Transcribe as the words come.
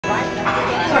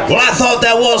Well, I thought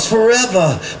that was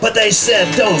forever, but they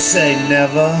said don't say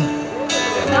never.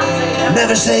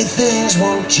 Never say things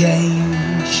won't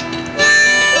change.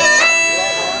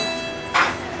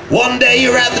 One day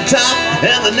you're at the top,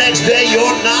 and the next day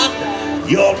you're not.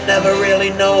 You'll never really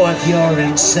know if you're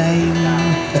insane.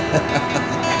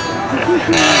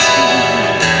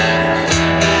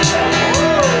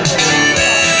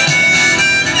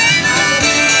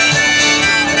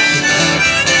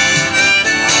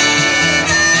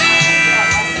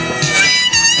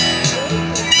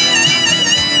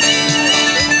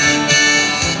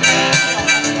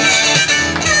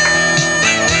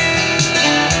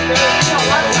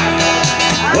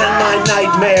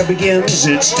 Nightmare begins,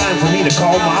 it's time for me to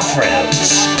call my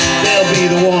friends. They'll be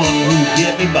the one who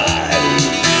get me by.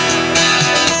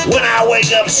 When I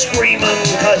wake up screaming,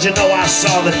 cause you know I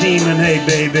saw the demon. Hey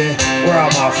baby, where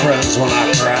are my friends when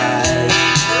I cry?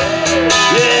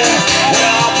 Yeah,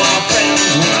 where are my friends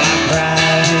when I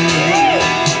cry?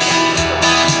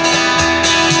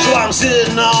 So I'm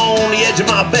sitting on the edge of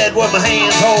my bed with my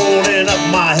hands holding up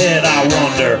my head. I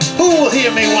wonder, who will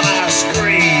hear me when I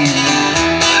scream?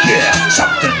 Yeah,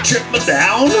 something tripped me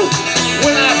down.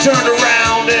 When I turned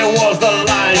around, it was the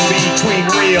line between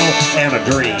real and a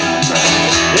dream.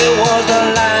 It was the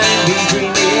line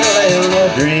between real and a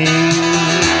dream.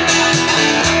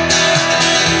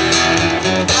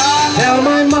 Tell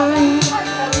my mind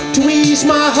to ease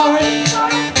my heart.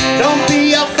 Don't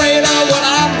be afraid of what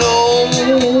I know.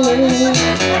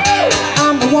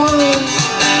 I'm the one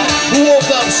who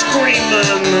woke up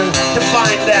screaming to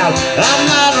find out I'm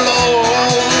not alone.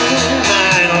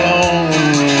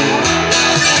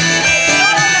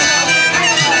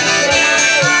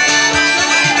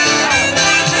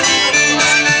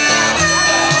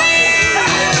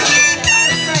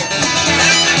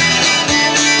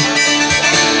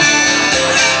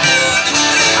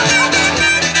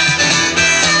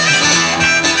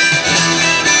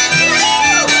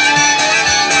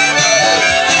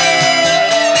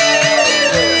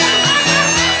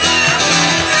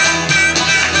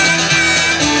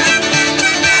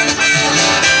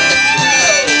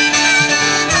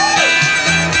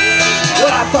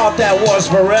 Thought that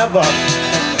was forever.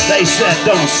 They said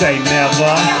don't say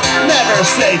never. Never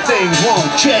say things won't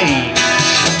change.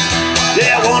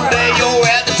 Yeah, one day you're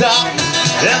at the top,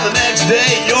 and the next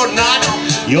day you're not.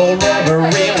 You'll never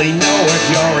really know if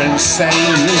you're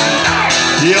insane.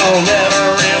 You'll never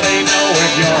really know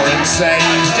if you're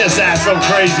insane. Just ask some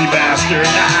crazy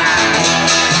bastard.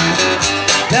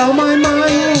 Tell my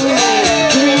mind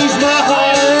to ease my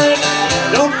heart.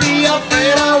 Don't be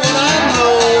afraid of what I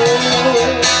know.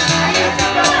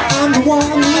 Who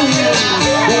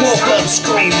woke up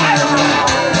screaming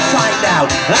to find out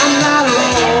I'm not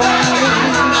alone,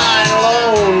 not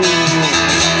alone.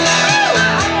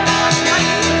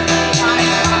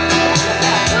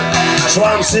 So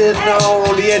I'm sitting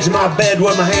on the edge of my bed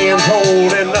with my hands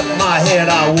holding up my head.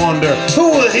 I wonder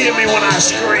who will hear me when I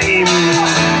scream.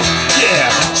 Yeah,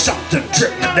 something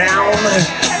tripped me down.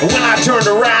 When I turned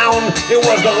around, it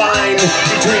was the line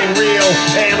between real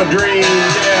and a dream.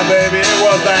 Yeah, baby, it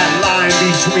was that line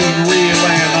between real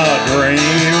and a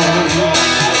dream.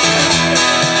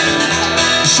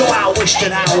 So I wish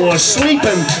that I was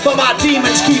sleeping, but my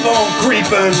demons keep on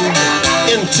creeping.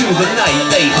 Into the night,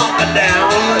 they hunt me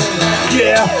down.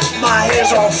 Yeah, my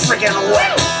hair's all freaking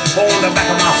wet on the back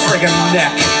of my friggin' neck.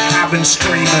 I've been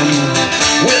screaming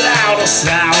without a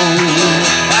sound.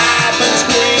 I've been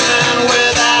screaming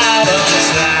without a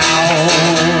sound.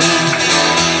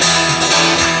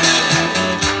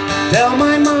 Tell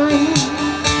my mind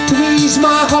to ease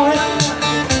my heart.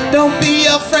 Don't be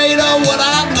afraid of what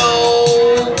I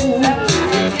know.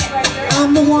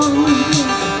 I'm the one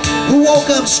who woke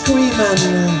up screaming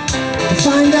to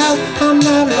find out I'm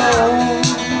not alone.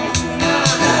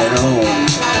 I ain't alone.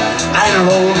 I ain't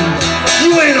alone.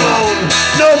 You ain't alone.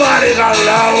 Nobody's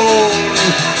alone.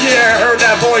 Yeah, I heard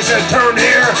that voice that turned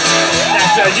here. That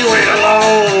said you ain't alone.